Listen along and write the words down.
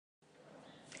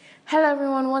Hello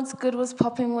everyone, what's good, what's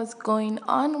popping, what's going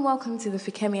on? Welcome to the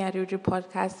Fikemi Aderoju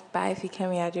podcast by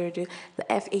Fikemi Aderoju, the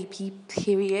FAP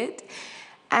period.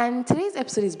 And today's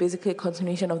episode is basically a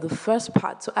continuation of the first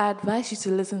part. So I advise you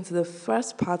to listen to the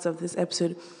first part of this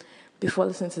episode before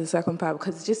listening to the second part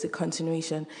because it's just a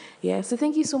continuation. Yeah, so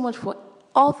thank you so much for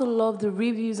all the love, the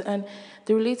reviews, and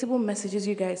the relatable messages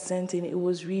you guys sent in. It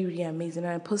was really, really amazing.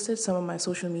 And I posted some on my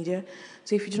social media.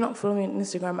 So if you do not follow me on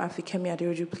Instagram at Fikemi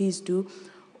Aderoju, please do.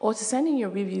 Or to send in your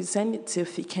reviews, send it to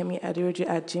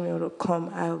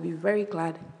fikemiaderoju@gmail.com. I'll be very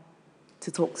glad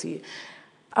to talk to you.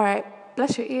 All right,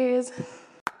 bless your ears.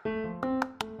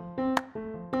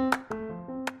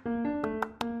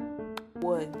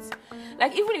 Words.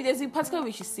 Like, even if there's a particular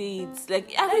way she says it,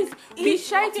 like, at least be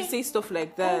shy to say stuff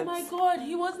like that. Oh my god,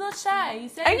 he was not shy. He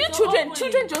said I know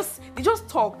children just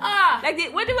talk.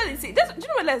 Like, whenever they say, do you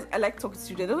know what I like talking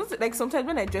to children? Like, sometimes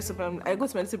when I dress up, I go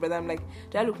to my little brother, I'm like,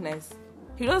 do I look nice?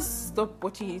 He just stop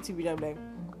watching YouTube video. I'm like,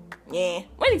 yeah.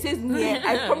 When he says yeah,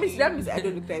 I promise you that means I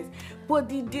don't look nice. But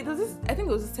there was this, I think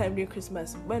it was this time during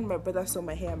Christmas when my brother saw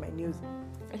my hair and my nails,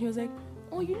 and he was like,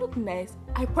 "Oh, you look nice."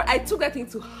 I took that thing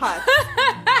to heart.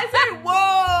 I said,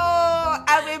 "Whoa,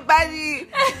 I'm a baddie."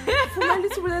 For my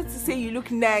little brother to say you look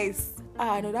nice,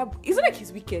 no, that it's not like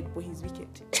he's wicked, but he's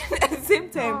wicked. At the same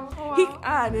time,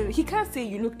 he can't say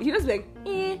you look. He just like,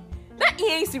 eh. That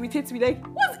used to irritate me. Like,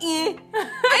 what's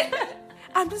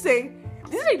I'm just saying,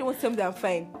 this is why you don't want to tell me that I'm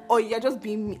fine. Or you're just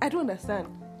being me. I don't understand.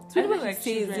 So whenever he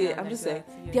says it, I'm just like,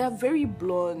 yes. They are very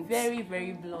blunt. Very,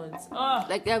 very blunt. Oh.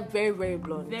 Like, they are very, very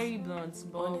blunt. Very blunt.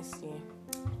 Honestly.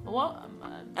 What?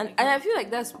 And I feel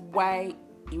like that's why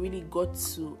it really got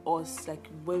to us, like,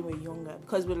 when we were younger.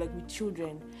 Because we're, like, with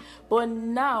children. But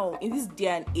now, in this day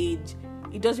and age,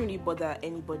 it doesn't really bother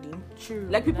anybody. True.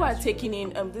 Like, people are taking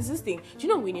in, there's this thing. Do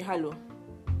you know Winnie Harlow?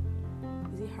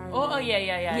 Oh, yeah.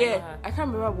 Yeah, I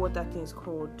can't remember what that thing is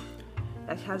called.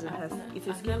 That she has in her. It's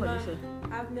a skin condition.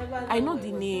 I've never. I know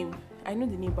the name,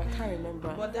 but I can't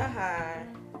remember. But that her.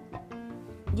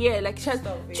 Yeah, like she has.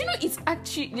 Do you know it's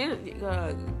actually?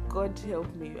 God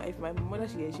help me. If my mother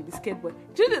she'd be scared. But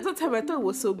do you know that time I thought it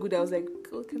was so good? I was like,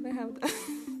 oh, can I have that?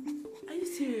 Are you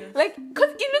serious? Like, cause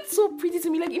it looked so pretty to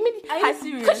me. Like, it made. Are you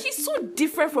serious? Cause she's so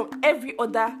different from every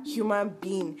other human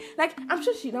being. Like, I'm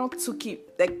sure she now took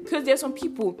it. Like, cause there's some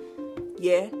people,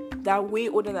 yeah, that are way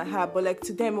older than her, but like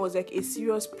to them it was like a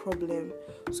serious problem.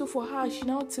 So for her, she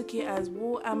now took it as,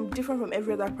 well, I'm different from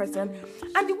every other person.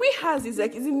 And the way hers is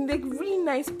like, it's in like really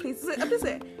nice places. I'm just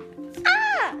like,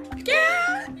 that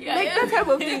type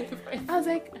of thing. I was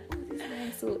like,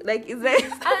 so like it's like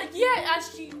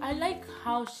I like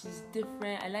how she's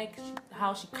different. I like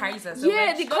how she carries herself. Yeah,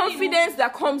 like, the confidence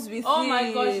that comes with oh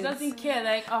my god, she doesn't care.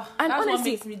 Like, and that's honestly, what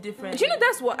makes me different. Do you know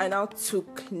that's what I now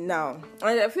took now?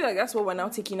 And I feel like that's what we're now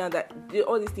taking now, that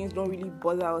all these things don't really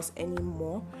bother us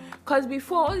anymore. Because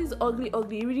before, all this ugly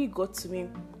really got to me.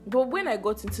 But when I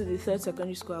got into the third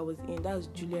secondary school I was in, that was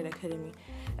Juliet Academy.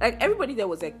 Like, everybody there,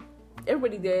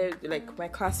 like my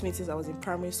classmates since I was in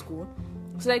primary school.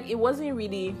 So, like, it wasn't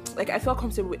really, like, I felt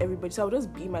comfortable with everybody. So I would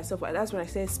just be myself. And that's when I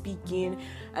started speaking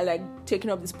and, like,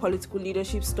 taking up this political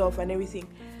leadership stuff and everything.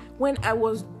 Before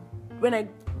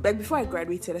I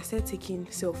graduated, I started taking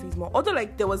selfies more. Although,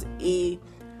 like, there was a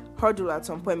hurdle at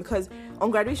some point. Because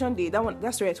on graduation day,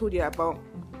 that story I told you about,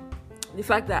 the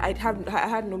fact that I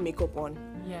had no makeup on.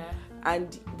 Yeah.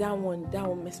 And that one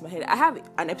messed my head. I have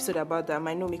an episode about that,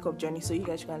 my no makeup journey, so you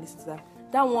guys can listen to that.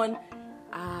 That one,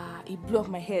 it blew off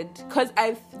my head. Because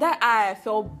I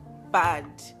felt bad.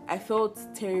 I felt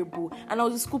terrible. And I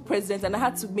was the school president and I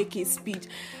had to make a speech.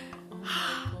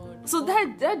 So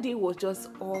that day was just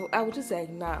I was just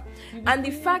like, nah. And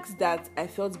the fact that I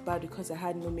felt bad because I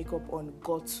had no makeup on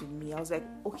got to me. I was like,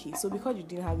 okay, so because you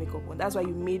didn't have makeup on, that's why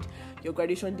you made your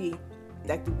graduation day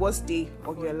like the worst day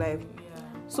of your life. Yeah.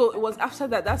 So it was after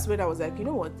that's when I was like, you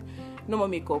know what? No more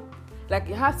makeup. Like,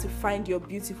 you have to find you're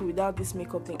beautiful without this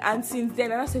makeup thing. And since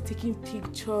then, I started taking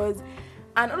pictures.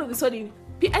 And all of a sudden,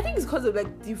 I think it's because of,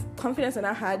 like, the confidence that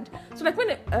I had. So, like,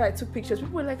 when I took pictures,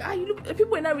 people were like, you look...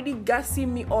 People were not really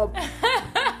gassing me up.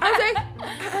 I was like,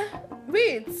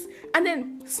 wait. And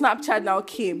then Snapchat now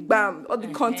came. Bam. All the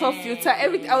contour filter.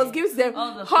 Everything. I was giving them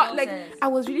hot. Like, I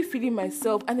was really feeling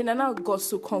myself. And then I now got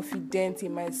so confident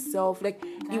in myself. Like,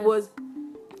 it was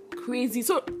crazy.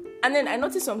 So... And then I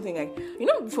noticed something, like, you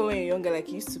know, before when you're younger, like,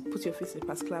 you used to put your face in a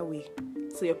particular way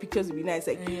so your pictures would be nice.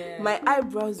 Like, my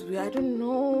eyebrows were, I don't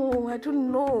know.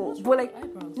 But, like,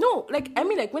 eyebrows? No, like, I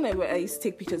mean, like, whenever I used to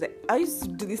take pictures, like, I used to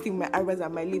do this thing with my eyebrows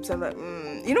and my lips. I'm like,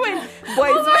 you know when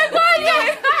boys... Oh, my God, you know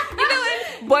when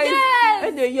boys Yes!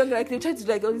 when they're young, like they try to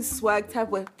like all this swag type.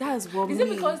 But that's what Is me. it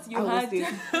because you I was had- doing.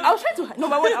 I was trying to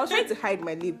number one. I was trying to hide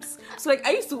my lips. So like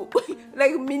I used to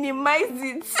like minimize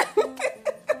it.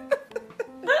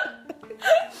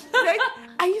 Like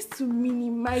I used to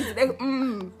minimize it.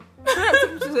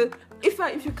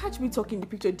 Like if you catch me talking in the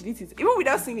picture, delete it. Even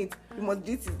without seeing it, you must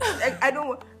delete it. Like I don't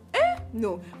want.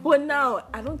 No, but now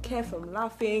I don't care if I'm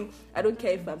laughing. I don't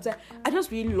care if I'm sad. I just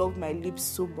really love my lips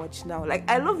so much now. Like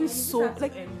I love it so.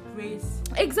 Like embrace.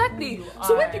 Exactly. who you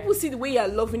So when are. people see the way you're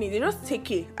loving it, they just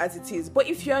take it as it is. But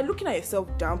if you're looking at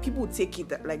yourself down, people will take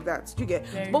it like that. You get.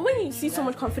 Very But when you much, see so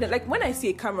much confidence, like when I see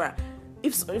a camera.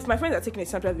 If my friends are taking a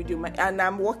Snapchat video and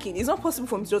I'm walking, it's not possible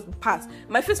for me to just pass.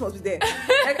 My face must be there.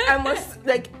 Like I must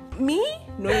like me.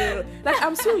 No. Like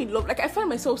I'm so in love. Like I find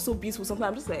myself so beautiful. Sometimes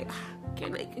I'm just like, okay,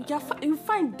 like you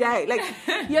find die. Like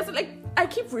yes, like I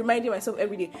keep reminding myself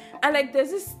every day. And like there's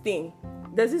this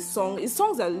song. It's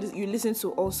songs that you listen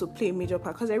to also play a major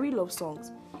part because I really love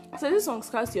songs. So this song,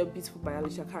 "Scars You're Beautiful" by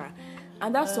Alicia Cara,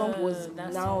 and that song was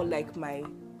now like my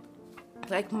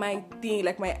thing,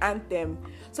 like my anthem.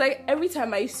 So like every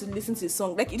time I used to listen to the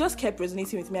song, like it just kept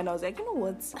resonating with me, and I was like, you know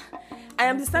what? I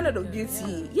am the standard of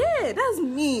beauty. Yeah, that's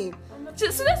me.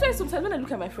 So that's why sometimes when I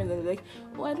look at my friends, I'm like,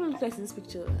 oh, I don't look like in this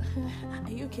picture. Are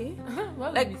you okay?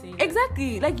 What Like would you say that?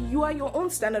 exactly, like you are your own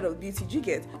standard of beauty. Do you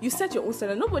get? You set your own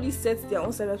standard. Nobody sets their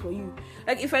own standard for you.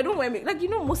 Like if I don't wear makeup, like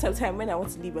most of the time when I want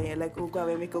to leave and you're like, oh, go and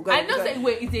wear makeup. I don't say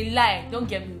wait, it's a lie. Don't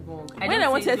get me wrong. When I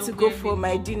wanted to go for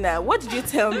my dinner, what did you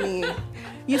tell me?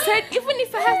 You said even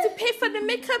if I have to pay for the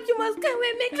makeup, you must go and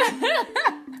wear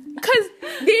makeup. Because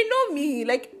they know me.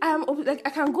 Like I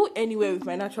can go anywhere with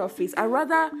my natural face. I'd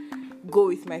rather go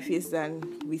with my face than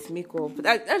with makeup.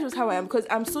 That's just how I am, because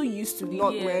I'm so used to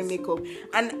not wearing makeup.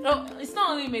 And no, it's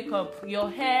not only makeup, your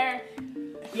hair,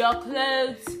 your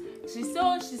clothes. She's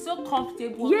so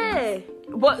comfortable. yeah,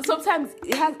 but sometimes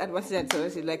it has advantage and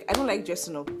disadvantage. Like I don't like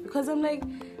dressing up because I'm like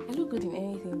I look good in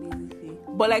anything basically.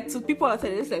 But like to people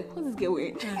outside, it's like, what's this girl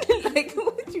wearing? Like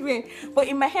what you wearing? But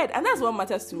in my head, and that's what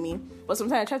matters to me. But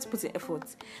sometimes I try to put in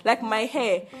effort. Like my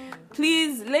hair,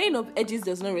 please, laying up edges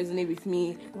does not resonate with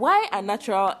me. Why are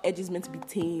natural edges meant to be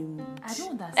tamed? I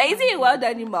don't understand. Is it a wild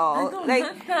animal? I don't Like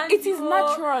understand, it is bro.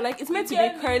 natural. Like it's meant to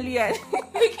be curly and.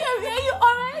 Are you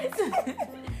alright?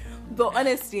 But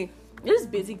honestly, just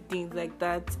basic things like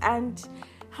that, and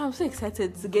I'm so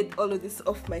excited to get all of this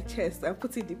off my chest and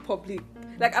put it in the public.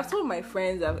 Like I've told my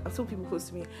friends, I've told people close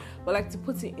to me, but like to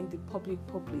put it in the public,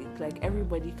 like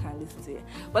everybody can listen to it.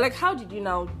 But like, how did you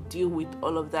now deal with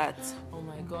all of that? Oh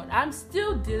my god, I'm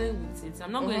still dealing with it.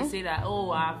 I'm not going to say that,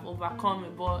 oh, I've overcome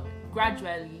it, but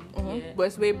gradually, yeah. But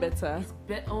it's way better.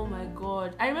 Oh my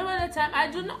god, I remember the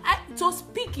time to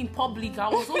speak in public, I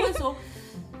was always so.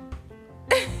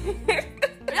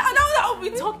 I'll be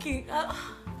talking.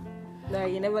 No,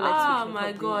 you never like Oh speaking my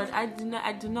in god, public.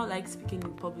 I do not like speaking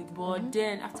in public. But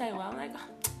then after a while, I'm like,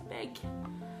 beg.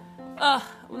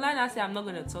 Will I not say I'm not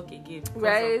gonna talk again?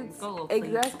 Right? Please.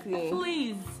 Exactly.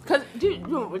 Please. Because do you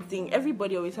know one thing?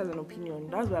 Everybody always has an opinion.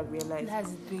 That's what I've realized.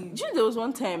 That's the thing. Do you know there was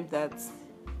one time that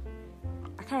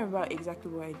I can't remember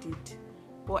exactly what I did,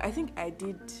 but I think I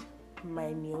did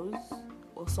my nails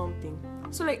or something.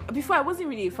 So like before, I wasn't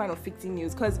really a fan of fixing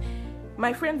nails because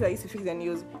my friends that used to fix their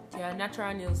nails, Yeah,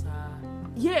 natural nails are.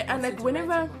 and like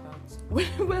whenever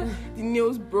the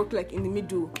nails broke like in the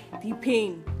middle, the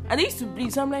pain, and they used to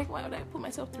bleed. So I'm like, why would I put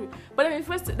myself through? But then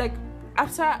first, like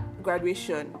after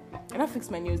graduation, and I fixed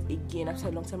my nails again after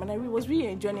a long time, and I was really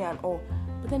enjoying it and all.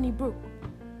 But then it broke.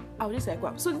 I was just like,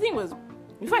 wow. So the thing was,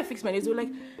 before I fixed my nails, they were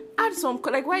like, add some,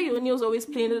 like, why are your nails always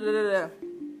plain? Da, da, da, da.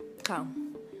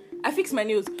 Calm. I fixed my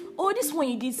nails. Oh, this one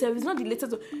you did, sir, it's not the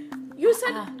latest. You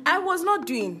said I was not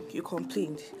doing. You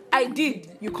complained. I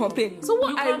did. You complained. So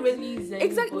what? You can't please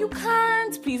exactly. You anybody.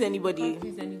 can't please anybody.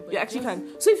 You actually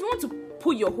can't. So if you want to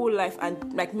put your whole life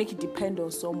and like make it depend on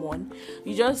someone,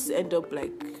 you just end up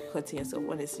like hurting yourself.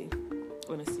 Honestly.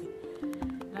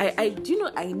 I do you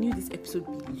know I knew this episode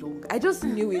would be long. I just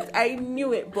knew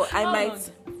it. But I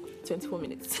might 24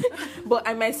 minutes. But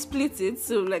I might split it,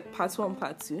 so like part 1,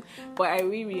 part 2. But I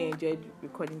really enjoyed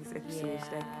recording this episode.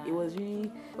 Yeah. Like it was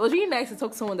really nice to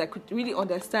talk to someone that could really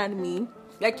understand me.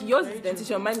 Like yours is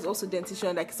dentition, mine is also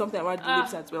dentition, like something around the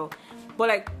lips as well. But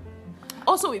like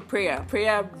also with prayer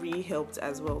really helped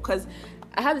as well, because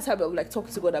I have this habit of like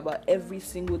talking to God about every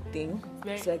single thing.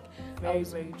 It's like I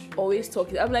was very true. always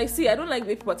talking. I'm like, see, I don't like the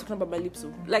way people are talking about my lips,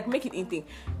 so like make it in thing.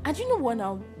 And you know what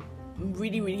now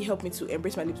really, really helped me to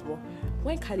embrace my lips more?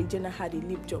 When Kylie Jenner had a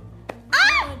lip job.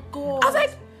 Oh my god. I was like,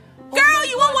 girl,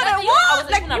 you want what I want? I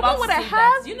was like, even you about know what to I say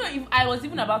have? that. You know, if I was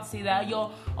even about to say that,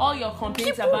 all your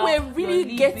complaints People about were really your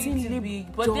lip getting being too lip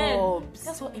big, but jobs. then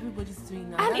that's what everybody's doing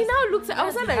now. And it now looks, I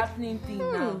was that's the like, happening thing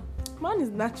now. man is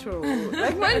natural.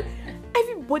 Like, man,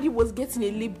 everybody was getting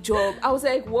a lip job. I was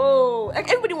like, whoa. Like,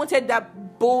 everybody wanted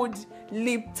that bold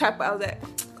lip type. I was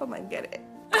like, come and get it.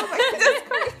 Come and just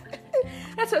come.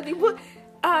 That's what people.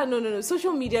 No.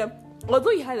 Social media,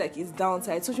 although it had like its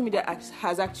downside, social media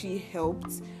has actually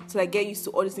helped to like get used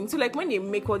to all these things. So like when they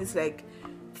make all this like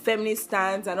feminist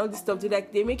stands and all this stuff,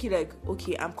 they make it like,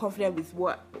 okay, I'm confident with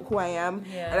who I am,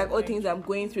 and like all things I'm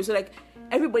going through. So like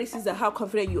everybody sees that how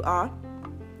confident you are.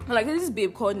 And like there's this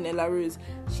babe called Nella Rose.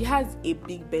 She has a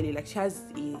big belly, like she has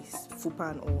a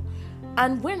fupa and all.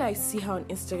 And when I see her on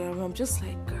Instagram, I'm just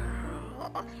like,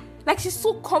 girl, like she's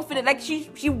so confident. Like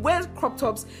she wears crop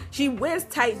tops, she wears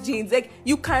tight jeans. Like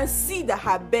you can see that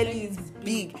her belly is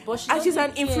big, and she's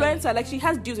an influencer. Like she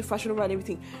has deals with Fashion Nova and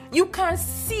everything. You can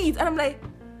see it, and I'm like,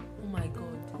 oh my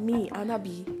god, me, Anna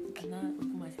B.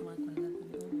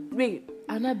 Wait,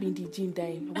 Anna be in the gym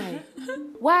dying.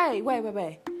 Why?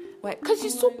 Why? Because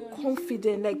she's so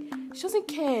confident. Like she doesn't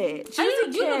care. She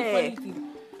doesn't care.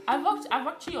 I've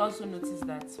actually also noticed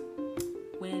that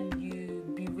when you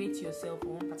berate yourself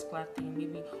on one particular thing,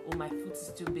 maybe my foot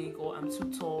is too big or I'm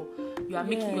too tall, you are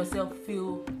making yourself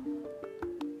feel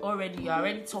you're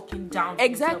already talking down to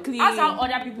exactly. yourself. That's how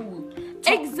other people will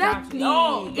talk exactly.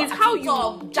 Down to It's how you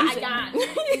talk giant.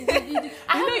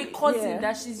 I have a cousin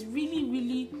that she's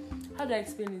really, how do I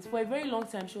explain this? For a very long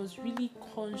time, she was really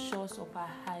conscious of her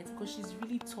height because she's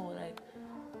really tall, like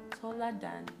taller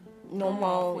than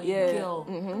normal for a girl.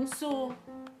 Mm-hmm. So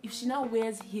if she now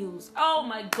wears heels, oh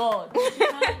my god, she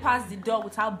can't pass the door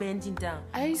without bending down.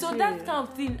 So that kind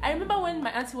of thing. I remember when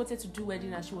my auntie wanted to do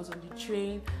wedding and she was on the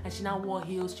train and she now wore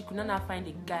heels. She could not now find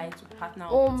a guy to partner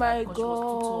with her because she was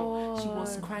too tall. She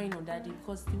was crying on that day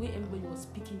because the way everybody was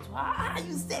speaking to her,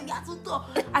 you said you're too tall.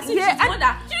 I said she's one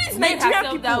that she made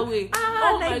herself that way.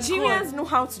 Nigerians know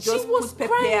how to just put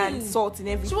pepper and salt in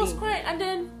everything. She was crying, and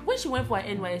then when she went for her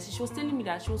NYSC, she was telling me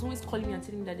that she was always calling me and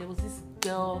telling me that there was this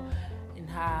girl in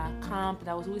her camp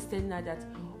that was always telling her that,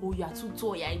 oh, you are too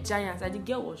tall, you are a giant. And the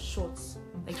girl was short,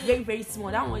 like very, very small.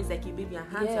 That one is like a baby. Her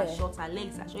hands are short, her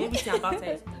legs are short, everything about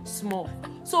her is small.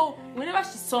 So whenever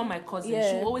she saw my cousin,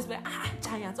 she would always be like,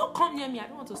 giant, oh, come near me, I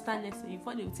don't want to stand next to you.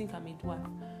 Before they would think I'm a dwarf.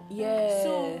 Yeah.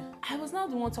 So I was now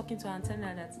the one talking to her and telling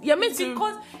her that you're meant to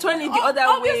turn it the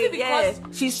other way. Because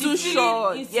she's too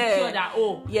short.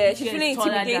 That, she's feeling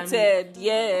intimidated.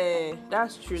 Yeah,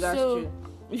 that's true.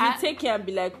 If you take care and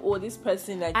be like, oh, this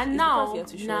person, like, and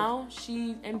because now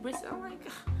she embraces. I'm like,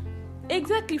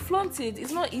 exactly, flaunt it.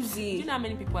 It's not easy. Do you know how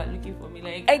many people are looking for me?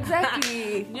 Like,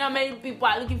 exactly. Do you know how many people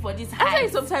are looking for this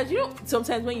height? Sometimes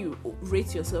when you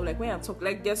rate yourself, like when I'm talking,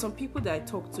 like there's some people that I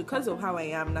talk to because of how I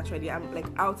am naturally. I'm like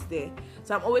out there,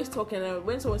 so I'm always talking. And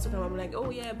when someone's talking, I'm like, oh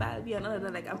yeah, Barbie, and all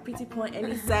that. Like I'm pretty on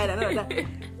any side, and all that.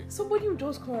 Somebody will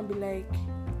just come and be like,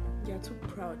 you're too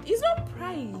proud. It's not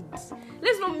pride.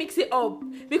 Let's not mix it up.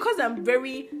 Because I'm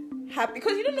very happy.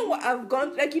 Because you don't know what I've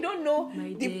gone. Like you don't know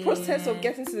the process of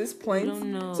getting to this point. You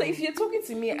don't know. So if you're talking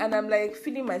to me and I'm like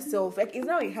feeling myself, like it's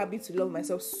now a habit to love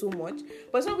myself so much.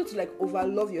 But it's not good to like over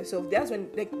love yourself. That's when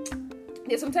like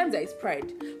there's sometimes that it's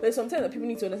pride. But there's sometimes that people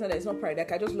need to understand that it's not pride.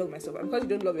 Like I just love myself. And because you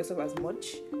don't love yourself as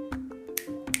much,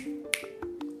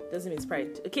 doesn't mean it's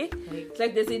pride, okay?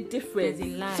 Like there's a difference.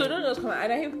 There's a line. So don't just come.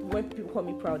 And I hate when people call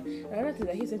me proud. Another thing,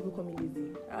 I hate when people call me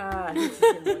lazy. I hate it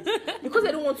so much. Because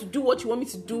I don't want to do what you want me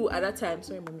to do at that time.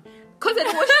 Sorry, mommy. Because I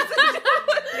don't want you to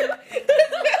do.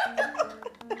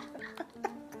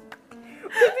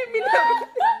 What do you mean?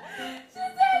 She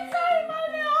said sorry,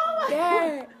 mommy. Oh my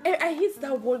God. I hate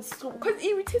that word so because it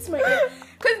irritates my ear.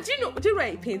 Because do you know why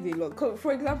it pains a lot? Cause,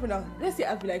 for example, now let's say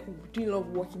I've been like doing a lot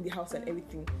of work in the house and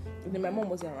everything. And then my mom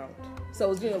wasn't around, so I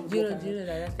was doing a lot of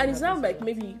work. And it's now like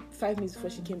maybe 5 minutes before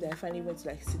she came there, I finally went to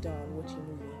like sit down and watch a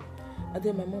movie. And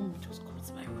then my mom would just come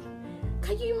to my room.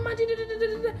 Can you imagine?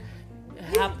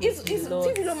 It's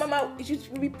TV, no, mama. You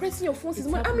should be pressing your phone.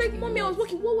 I'm like, mommy, I was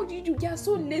working. What would you do? You're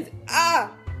so lazy. No.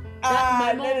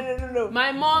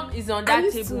 My mom is on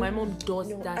that table. My mom does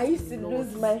that. I used to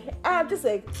lose my hair. I'm just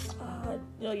like,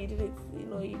 no, you didn't.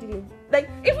 You didn't. Like,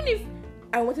 even if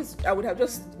I wanted to, I would have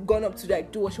just gone up to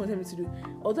like do what she wanted me to do.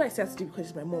 Although I still have to do because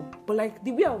she's my mom. But like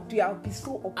the way I would do it, I'll be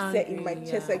so upset in my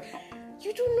chest. Like,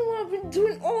 you don't know what I've been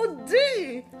doing all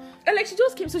day. And like she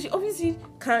just came, so she obviously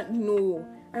can't know.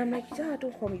 And I'm like,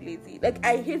 don't call me lazy. Like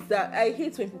I hate that. I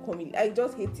hate when people call me. I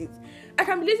just hate it. I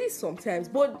can be lazy sometimes,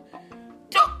 but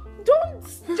don't.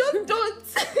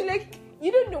 Like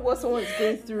you don't know what someone's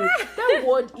going through. That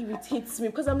word irritates me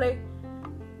because I'm like,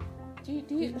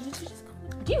 did you just come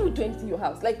do you do anything in your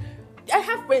house? Like, I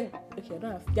have friends. Okay, I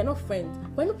don't have. They're not friends,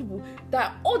 but I know people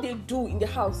that all they do in the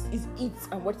house is eat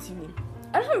and watch TV.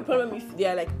 I don't have a problem if they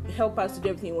are like helpers to do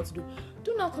everything you want to do.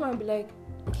 Do not come and be like,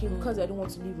 okay, because I don't want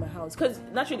to leave my house. Because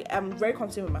naturally, I'm very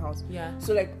concerned with my house. Yeah.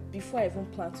 So like before I even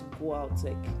plan to go out,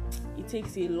 like it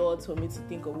takes a lot for me to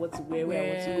think of what to wear, where I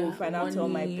want to go, find out, tell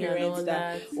my parents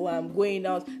that I'm going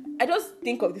out. I just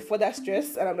think of the further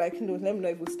stress, and I'm like, no, let me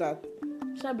not even start.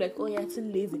 So I'm like, oh yeah, I'm too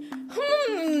lazy.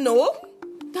 No.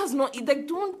 That's not it. Like,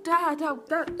 don't that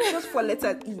just for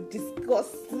letters. It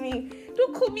disgusts me.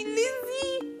 Don't call me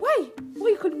lazy. Why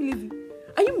you calling me lazy?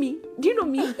 Are you me? Do you know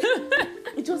me?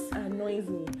 It just annoys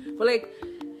me. But like,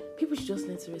 people should just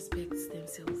learn to respect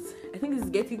themselves. I think this is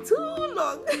getting too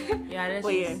long. Yeah, let's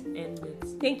just end it.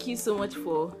 Thank you so much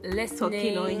for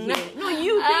listening. Talking on here. No,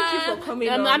 you. Thank you for coming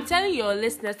on. I'm telling your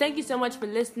listeners, thank you so much for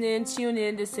listening. Tune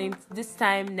in this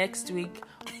time next week.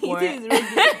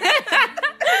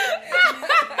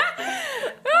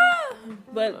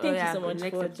 But thank you so much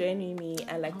for joining me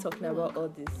and like talking about all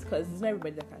this, because it's not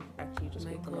everybody that can actually just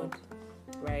come,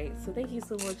 right? So thank you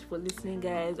so much for listening,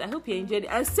 guys. I hope you enjoyed it,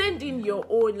 and send in your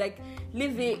own, like,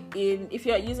 leave it in, if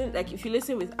you're using, like, if you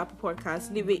listen with Apple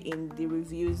Podcasts, leave it in the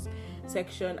reviews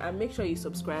section, and make sure you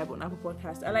subscribe on Apple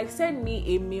Podcasts, and like send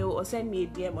me a mail or send me a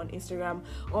DM on Instagram.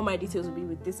 All my details will be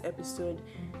with this episode.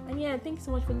 And yeah, thank you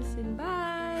so much for listening.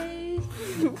 Bye.